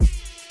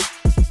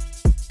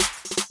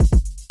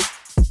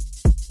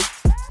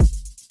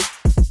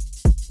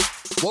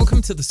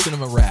Welcome to the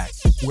Cinema Rag,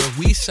 where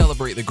we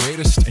celebrate the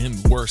greatest and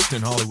worst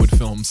in Hollywood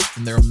films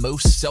and their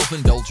most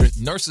self-indulgent,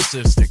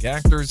 narcissistic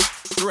actors,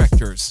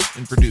 directors,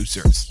 and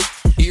producers.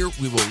 Here,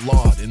 we will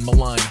laud and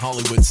malign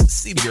Hollywood's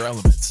seedier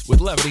elements with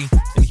levity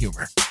and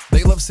humor.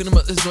 They love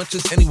cinema as much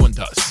as anyone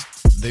does.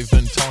 They've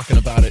been talking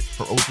about it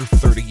for over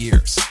 30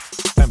 years.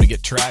 Time to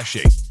get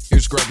trashy.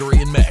 Here's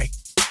Gregory and May.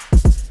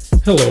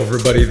 Hello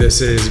everybody,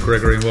 this is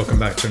Gregory and welcome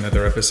back to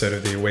another episode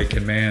of The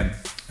Awakened Man.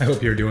 I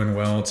hope you're doing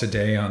well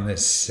today on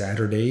this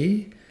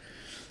Saturday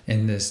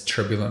in this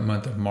turbulent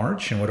month of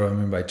March. And what do I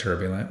mean by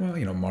turbulent?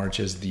 Well, March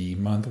is the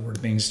month where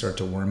things start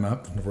to warm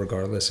up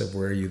regardless of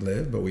where you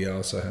live, but we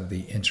also have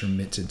the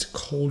intermittent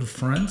cold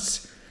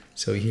fronts.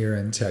 So here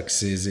in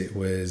Texas, it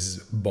was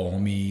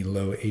balmy,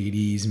 low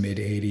 80s, mid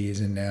 80s,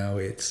 and now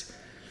it's,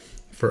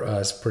 for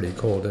us, pretty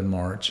cold in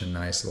March, a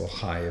nice little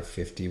high of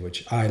 50,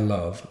 which I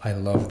love. I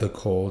love the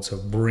cold, so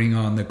bring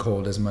on the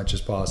cold as much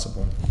as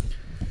possible.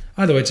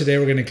 Either way, today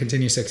we're going to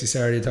continue Sexy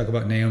Saturday to talk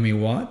about Naomi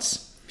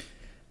Watts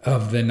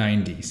of the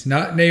 90s.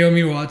 Not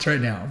Naomi Watts right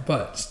now,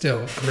 but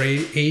still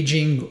great,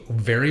 aging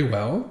very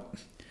well.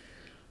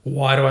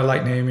 Why do I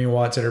like Naomi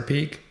Watts at her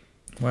peak?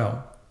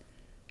 Well,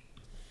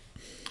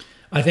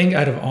 I think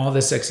out of all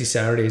the Sexy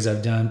Saturdays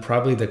I've done,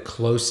 probably the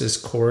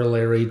closest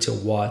corollary to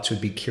Watts would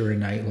be Keira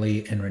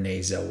Knightley and Renee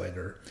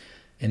Zellweger,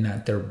 in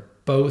that they're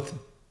both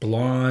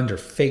blonde or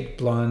fake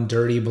blonde,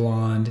 dirty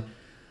blonde,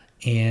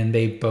 and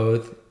they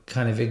both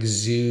kind of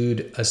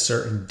exude a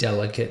certain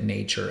delicate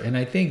nature. And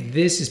I think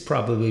this is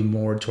probably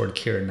more toward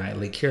Keira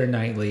Knightley. Keira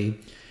Knightley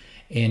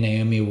and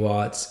Naomi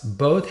Watts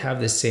both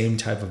have the same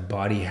type of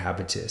body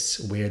habitus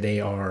where they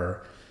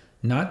are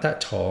not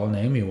that tall.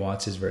 Naomi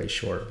Watts is very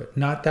short, but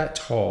not that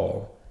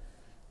tall.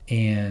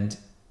 And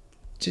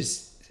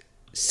just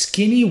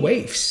skinny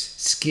waifs,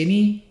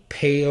 skinny,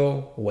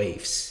 pale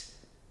waifs.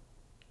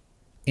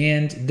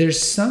 And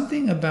there's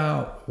something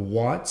about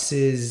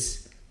Watts's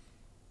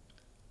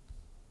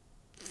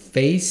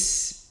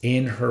face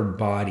and her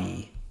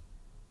body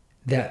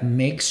that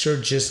makes her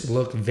just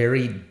look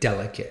very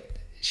delicate.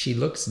 She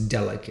looks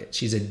delicate.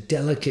 She's a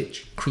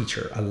delicate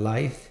creature, a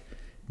lithe,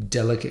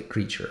 delicate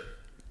creature.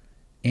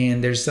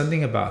 And there's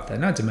something about that.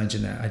 Not to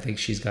mention that I think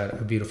she's got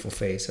a beautiful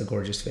face, a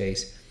gorgeous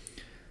face.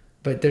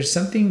 But there's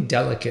something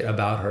delicate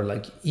about her.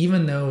 Like,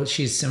 even though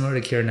she's similar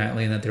to Keira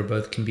Knightley in that they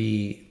both can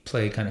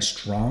play kind of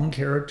strong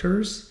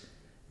characters,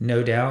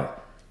 no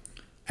doubt,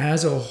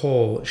 as a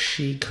whole,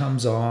 she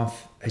comes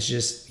off as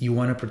just, you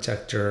want to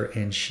protect her,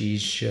 and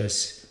she's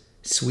just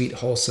sweet,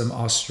 wholesome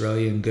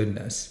Australian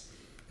goodness.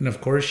 And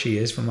of course she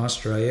is from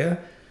Australia.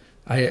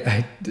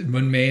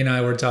 When May and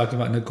I were talking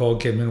about Nicole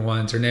Kidman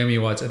once, or Naomi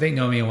Watts, I think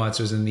Naomi Watts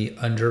was in the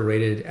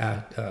underrated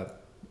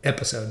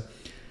episode.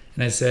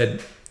 And I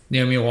said,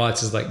 Naomi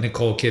Watts is like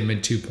Nicole Kidman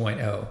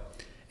 2.0,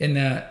 in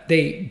that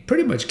they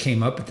pretty much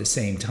came up at the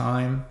same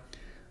time.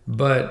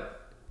 But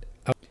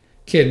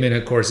Kidman,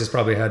 of course, has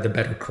probably had the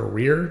better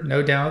career,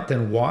 no doubt,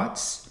 than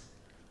Watts,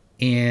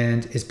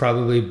 and is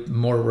probably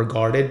more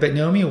regarded. But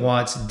Naomi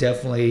Watts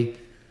definitely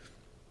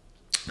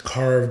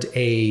carved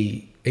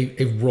a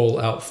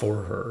role out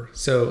for her.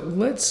 So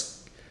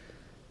let's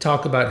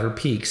talk about her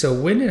peak. So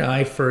when did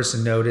I first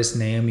notice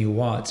Naomi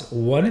Watts?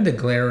 One of the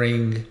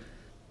glaring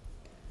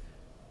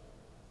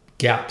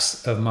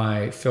gaps of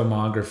my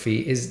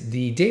filmography is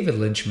the David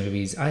Lynch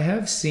movies. I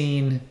have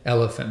seen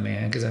Elephant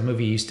Man because that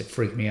movie used to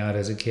freak me out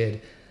as a kid,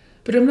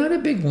 but I'm not a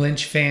big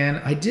Lynch fan.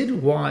 I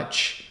did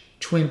watch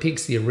Twin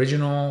Peaks, the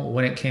original,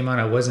 when it came out.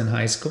 I was in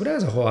high school, but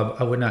as a whole,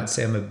 I would not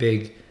say I'm a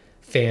big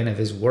fan of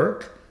his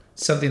work.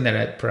 Something that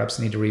I perhaps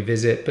need to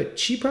revisit, but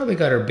she probably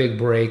got her big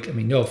break. I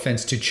mean, no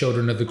offense to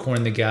Children of the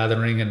Corn, The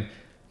Gathering, and,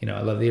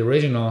 I love the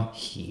original,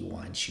 He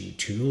Wants You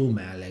To,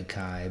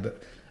 Malachi,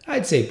 but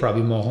I'd say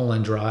probably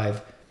Mulholland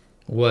Drive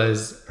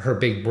was her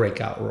big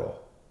breakout role.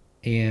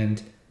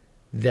 And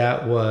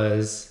that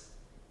was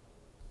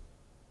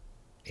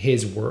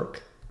his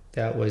work.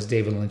 That was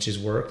David Lynch's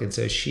work. And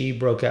so she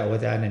broke out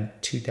with that in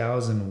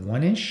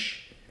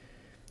 2001-ish.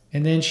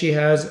 And then she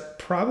has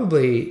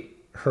probably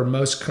her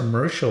most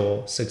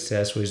commercial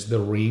success was The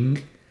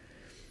Ring.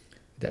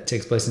 That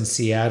takes place in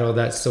Seattle.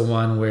 That's the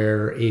one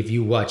where if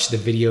you watch the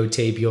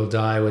videotape, you'll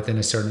die within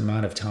a certain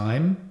amount of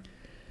time.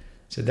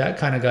 So that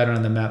kind of got her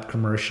on the map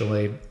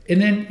commercially.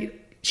 And then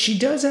she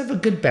does have a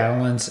good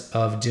balance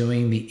of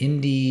doing the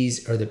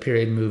indies or the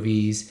period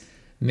movies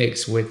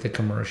mixed with the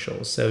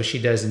commercials. So she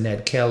does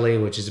Ned Kelly,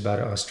 which is about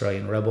an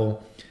Australian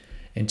rebel,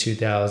 in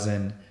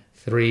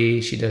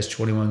 2003. She does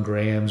 21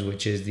 Grams,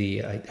 which is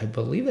I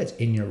believe that's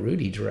Inya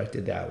Rudy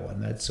directed that one.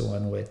 That's the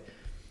one with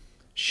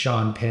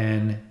Sean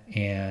Penn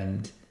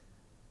and,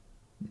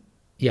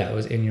 it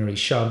was Inya Rudy,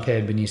 Sean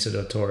Penn, Benicio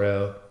del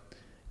Toro,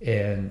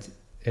 and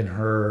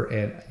her,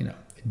 and,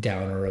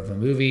 downer of a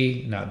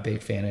movie. Not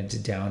big fan of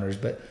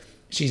downers, but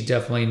she's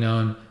definitely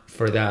known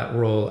for that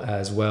role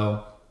as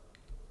well.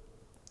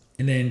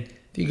 And then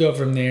if you go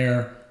from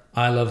there,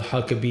 I Love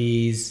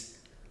Huckabees.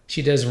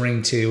 She does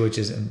Ring 2, which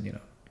is,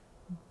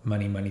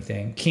 money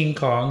thing. King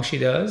Kong she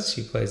does.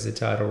 She plays the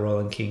title role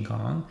in King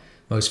Kong,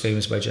 most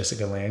famous by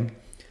Jessica Lange.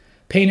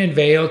 Pain and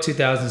Veil,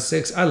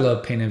 2006. I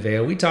love Pain and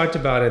Veil. We talked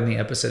about it in the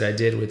episode I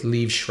did with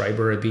Liev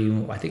Schreiber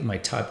being, I think, my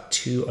top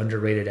 2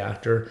 underrated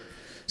actor.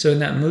 So in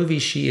that movie,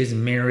 she is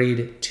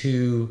married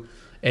to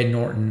Ed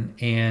Norton,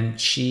 and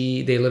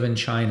they live in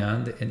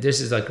China. And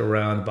this is like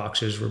around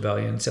Boxer's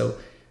Rebellion. So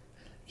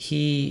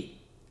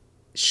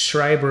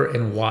Schreiber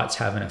and Watts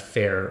have an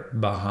affair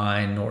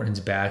behind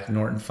Norton's back.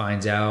 Norton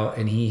finds out,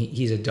 and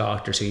he's a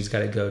doctor, so he's got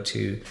to go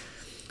to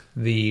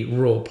the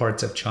rural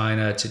parts of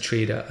China to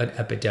treat an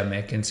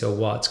epidemic, and so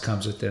Watts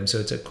comes with them. So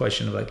it's a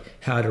question of like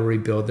how to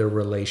rebuild their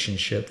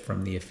relationship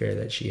from the affair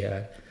that she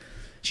had.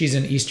 She's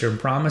in Eastern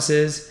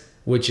Promises,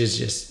 which is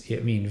just,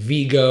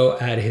 Vigo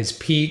at his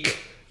peak.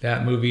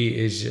 That movie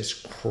is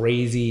just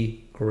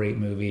crazy, great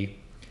movie.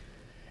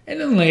 And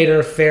then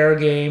later, Fair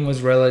Game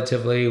was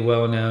relatively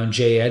well known.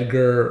 J.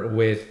 Edgar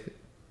with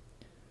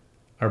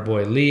our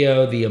boy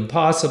Leo, The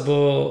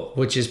Impossible,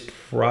 which is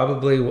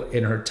probably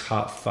in her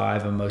top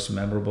 5 of most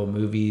memorable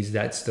movies.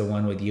 That's the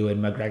one with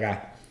Ewan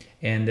McGregor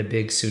and the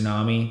big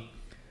tsunami.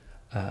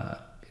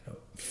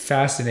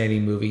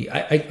 Fascinating movie.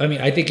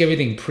 I think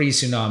everything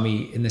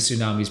pre-tsunami in the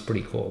tsunami is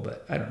pretty cool,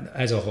 but I don't know.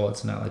 As a whole,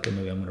 it's not like a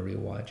movie I'm going to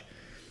rewatch.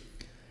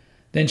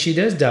 Then she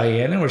does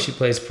Diana, where she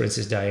plays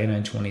Princess Diana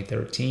in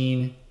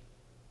 2013.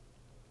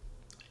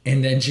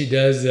 And then she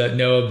does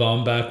Noah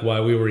Baumbach,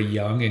 While We Were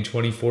Young in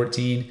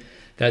 2014.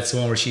 That's the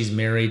one where she's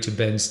married to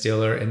Ben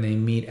Stiller, and they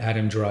meet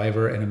Adam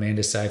Driver and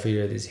Amanda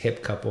Seyfried, this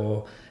hip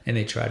couple, and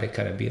they try to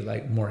kind of be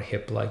like more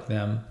hip like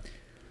them.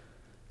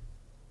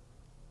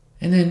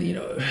 And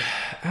then,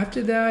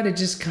 after that, it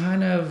just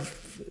kind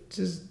of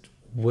just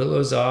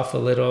willows off a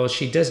little.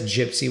 She does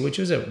Gypsy, which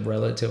was a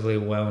relatively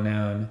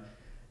well-known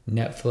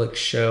Netflix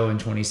show in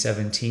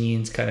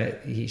 2017.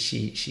 It's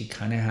she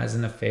kind of has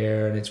an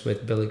affair, and it's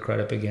with Billy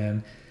Crudup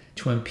again.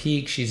 Twin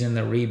Peaks, she's in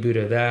the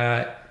reboot of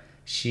that.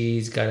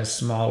 She's got a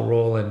small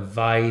role in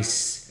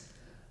Vice.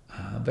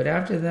 But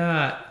after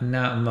that,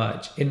 not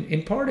much.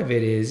 And part of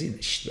it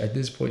is, at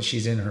this point,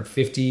 she's in her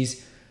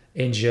 50s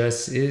and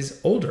just is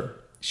older.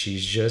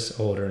 She's just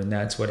older. And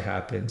that's what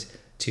happens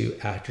to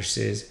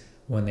actresses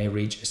when they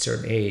reach a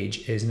certain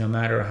age, is no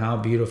matter how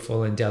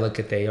beautiful and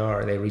delicate they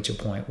are, they reach a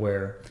point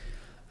where,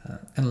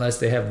 unless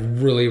they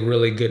have really,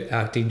 really good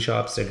acting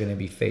chops, they're going to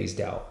be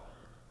phased out.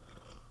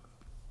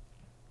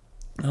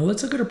 Now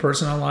let's look at her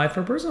personal life.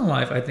 Her personal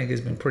life, I think,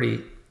 has been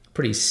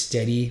pretty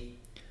steady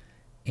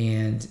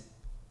and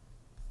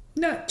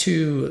not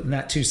too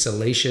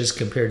salacious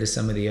compared to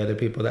some of the other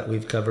people that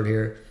we've covered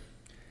here.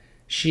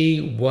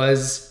 She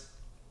was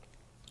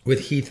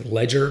with Heath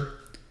Ledger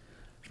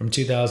from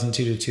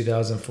 2002 to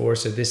 2004.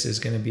 So this is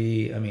going to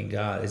be,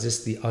 is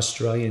this the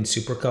Australian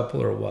super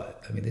couple or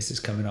what? This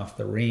is coming off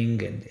The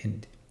Ring,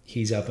 and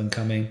he's up and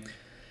coming.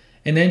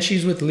 And then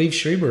she's with Liev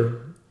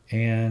Schreiber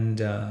and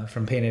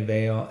from Pain and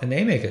Veil, and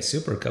they make a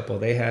super couple.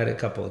 They had a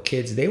couple of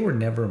kids. They were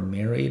never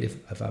married,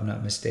 if I'm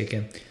not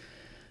mistaken.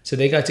 So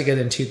they got together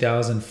in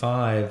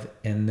 2005,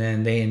 and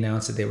then they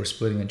announced that they were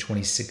splitting in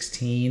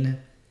 2016.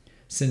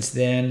 Since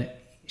then,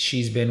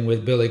 she's been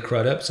with Billy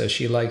Crudup, so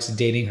she likes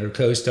dating her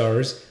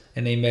co-stars,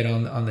 and they met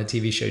on the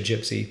TV show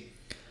Gypsy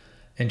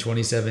in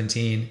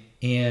 2017.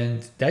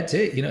 And that's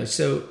it,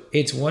 so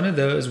it's one of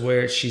those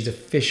where she's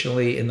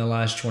officially in the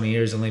last 20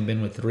 years only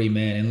been with 3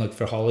 men. And look,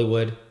 for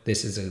Hollywood,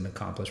 this is an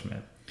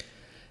accomplishment.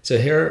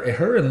 So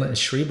her and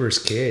Schreiber's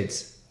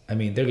kids, they're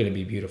going to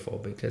be beautiful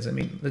because,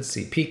 let's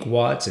see, peak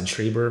Watts and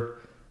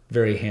Schreiber,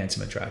 very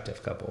handsome,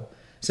 attractive couple.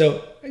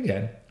 So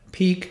again,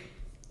 peak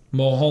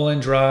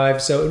Mulholland Drive.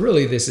 So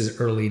really this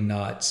is early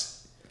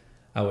knots,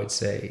 I would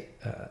say,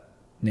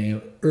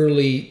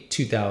 early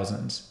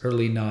 2000s,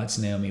 early knots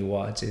Naomi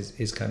Watts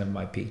is kind of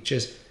my peak.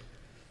 Just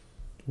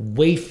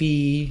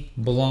wafy,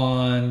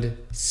 blonde,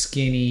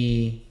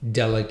 skinny,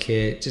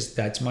 delicate. Just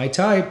that's my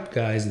type,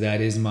 guys.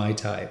 That is my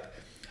type.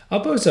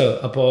 I'll post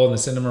a poll in the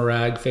Cinema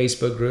Rag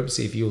Facebook group,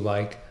 see if you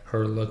like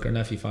her look or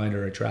not, if you find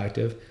her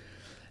attractive.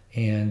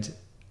 And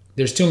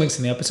there's 2 links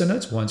in the episode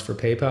notes. One's for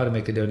PayPal to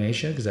make a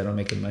donation because I don't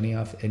make any money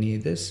off any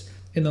of this.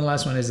 And the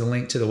last one is a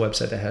link to the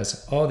website that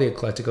has all the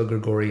Eclectico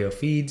Gregorio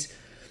feeds.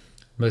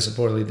 Most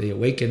importantly, The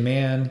Awakened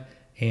Man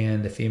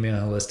and the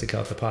Female Holistic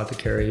Health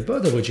Apothecary,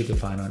 both of which you can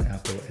find on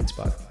Apple and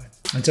Spotify.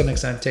 Until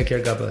next time, take care,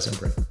 God bless, and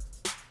pray.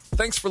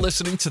 Thanks for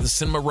listening to the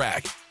Cinema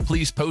Rag.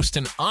 Please post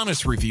an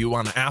honest review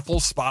on Apple,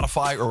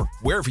 Spotify, or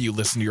wherever you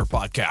listen to your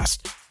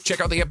podcast.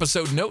 Check out the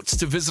episode notes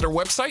to visit our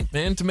website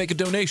and to make a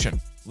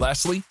donation.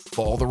 Lastly,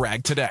 follow the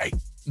rag today.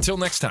 Until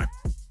next time.